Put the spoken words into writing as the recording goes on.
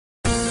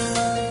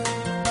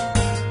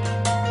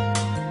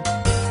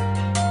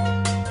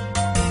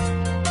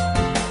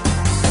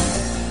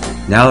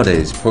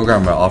Nowadays,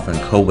 programmers often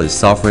code with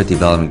software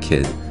development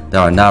kits that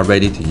are not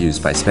ready to use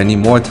by spending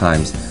more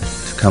time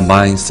to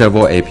combine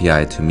several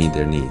APIs to meet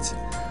their needs,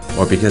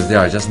 or because there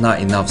are just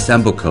not enough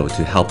sample code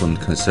to help them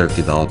conserve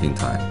developing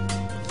time.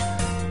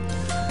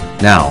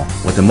 Now,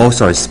 with the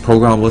Moxar's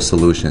programmable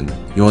solution,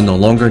 you will no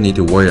longer need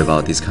to worry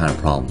about these kind of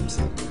problems.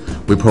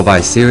 We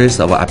provide a series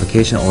of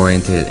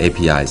application-oriented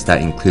APIs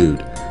that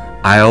include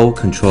I/O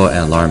control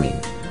and alarming,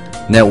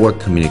 network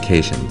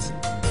communications,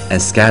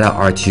 and SCADA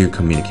RTU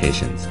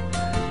communications.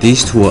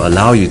 These tools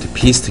allow you to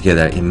piece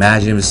together an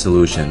imaginative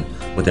solution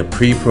with a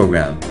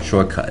pre-programmed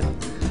shortcut,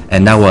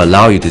 and that will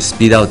allow you to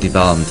speed up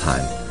development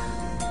time.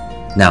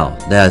 Now,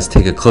 let us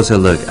take a closer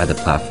look at the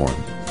platform.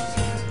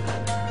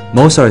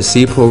 Moxar's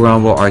C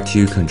programmable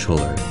RTU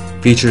controller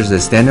features a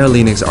standard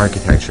Linux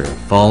architecture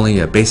following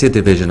a basic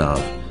division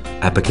of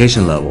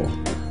application level,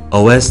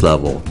 OS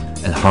level,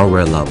 and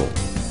hardware level.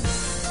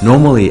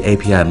 Normally,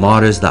 API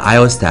monitors the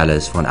I/O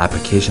status from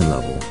application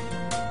level.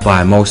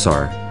 By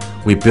Moxar,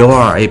 we build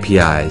our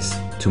APIs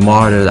to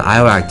monitor the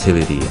I/O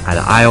activity at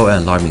the I/O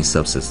and alarming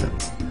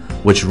subsystems,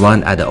 which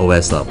run at the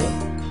OS level.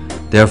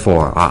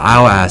 Therefore, our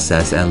I/O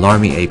access and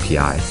alarming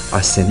API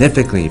are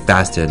significantly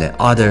faster than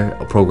other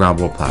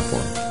programmable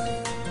platforms.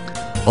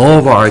 All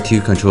of our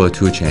RTU controller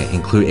toolchain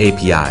include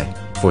API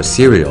for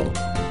serial,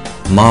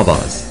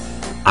 Modbus,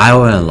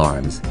 I/O and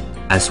alarms,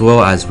 as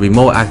well as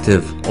remote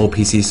active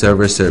OPC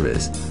server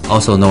service,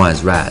 also known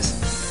as RAS,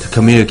 to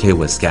communicate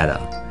with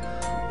SCADA.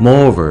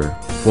 Moreover,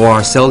 for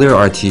our cellular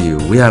RTU,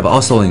 we have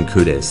also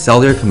included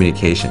cellular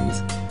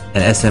communications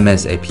and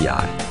SMS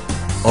API.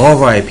 All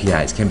of our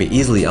APIs can be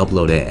easily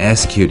uploaded and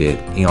executed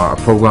in our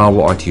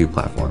programmable RTU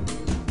platform.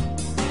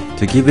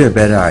 To give you a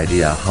better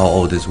idea how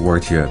all this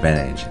works to your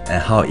advantage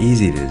and how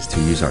easy it is to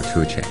use our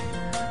toolchain,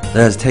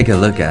 let us take a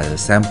look at a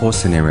sample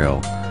scenario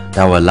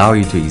that will allow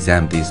you to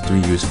examine these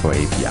three useful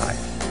API: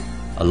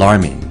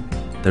 alarming,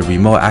 the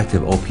remote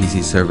active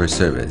OPC server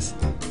service,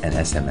 and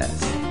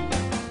SMS.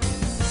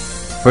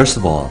 First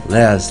of all,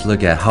 let us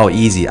look at how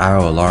easy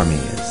I/O alarming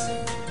is.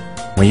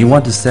 When you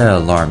want to set an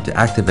alarm to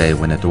activate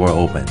when the door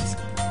opens,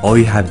 all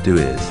you have to do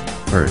is,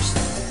 first,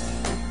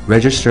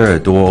 register a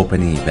door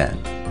opening event,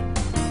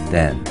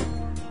 then,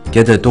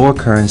 get the door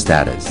current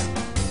status,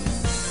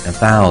 and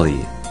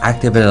finally,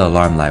 activate the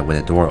alarm light when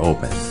the door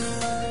opens.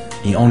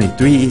 In only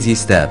 3 easy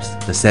steps,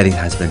 the setting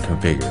has been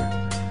configured.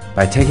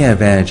 By taking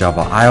advantage of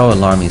our I/O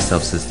alarming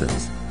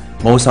subsystems,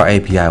 Moxar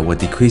API will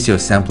decrease your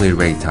sampling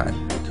rate time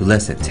to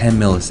less than 10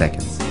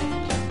 milliseconds.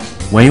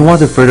 When you want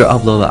to further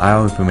upload the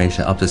I/O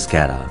information up to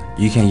SCADA,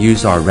 you can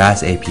use our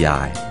RAS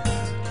API.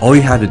 All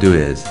you have to do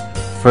is,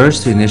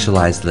 first to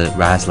initialize the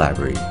RAS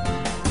library,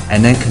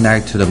 and then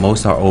connect to the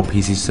Moxar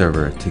OPC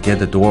server to get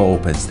the door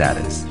open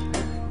status,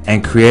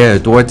 and create a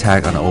door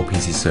tag on the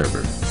OPC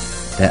server,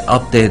 then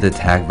update the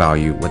tag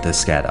value with the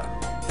SCADA.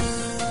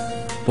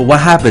 But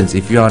what happens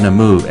if you're on the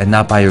move and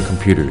not by your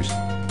computers?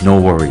 No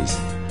worries.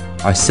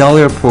 Our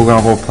cellular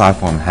programmable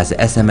platform has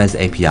an SMS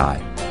API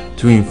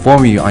to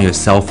inform you on your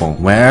cell phone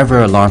whenever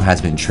an alarm has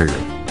been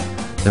triggered.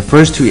 The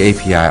first 2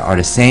 API are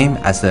the same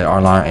as the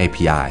alarm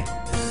API.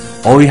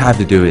 All you have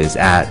to do is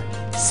add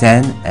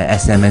send an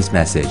SMS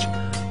message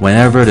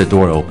whenever the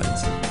door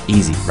opens.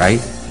 Easy,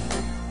 right?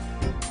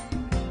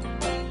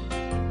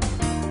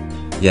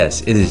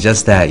 Yes, it is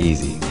just that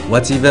easy.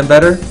 What's even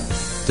better?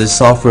 This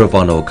software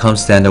bundle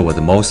comes standard with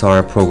the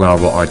Moxar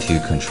programmable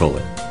RTU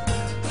controller.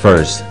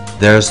 First,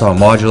 there's our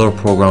modular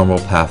programmable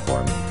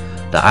platform,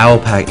 the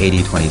IOPAC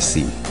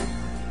 8020C.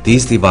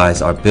 These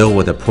devices are built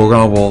with a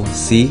programmable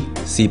C,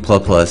 C++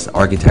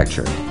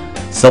 architecture,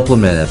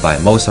 supplemented by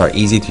Moxar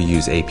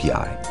easy-to-use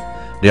API.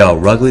 They are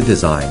ruggedly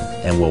designed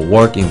and will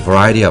work in a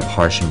variety of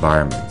harsh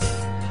environments,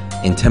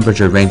 in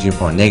temperature ranging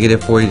from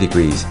 -40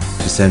 degrees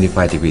to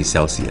 75 degrees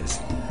Celsius.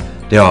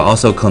 They are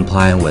also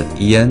compliant with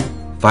EN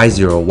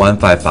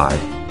 50155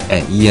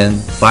 and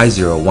EN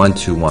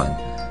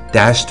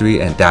 50121-3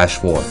 and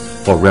 -4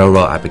 for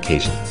railroad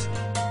applications.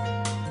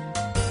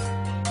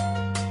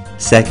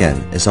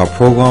 Second is our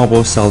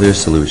programmable cellular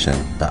solution,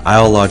 the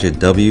iLogic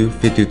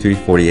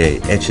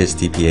W5348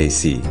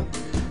 HSDPAC.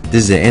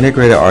 This is an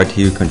integrated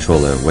RTU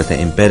controller with an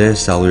embedded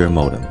cellular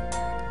modem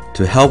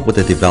to help with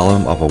the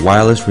development of a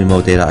wireless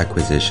remote data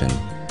acquisition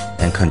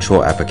and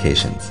control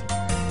applications.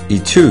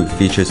 It too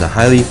features a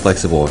highly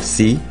flexible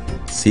C,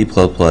 C++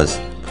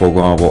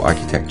 programmable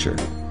architecture,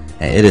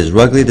 and it is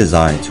ruggedly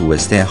designed to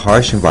withstand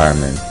harsh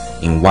environments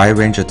in a wide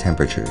range of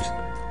temperatures,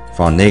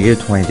 from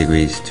 -20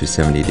 degrees to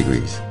 70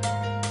 degrees.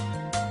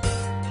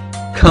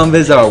 Come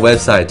visit our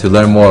website to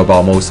learn more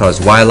about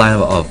Moxar's wide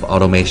line of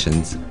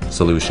automations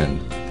solution.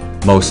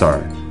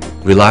 Moxar,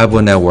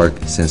 reliable network,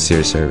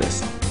 sincere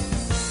service.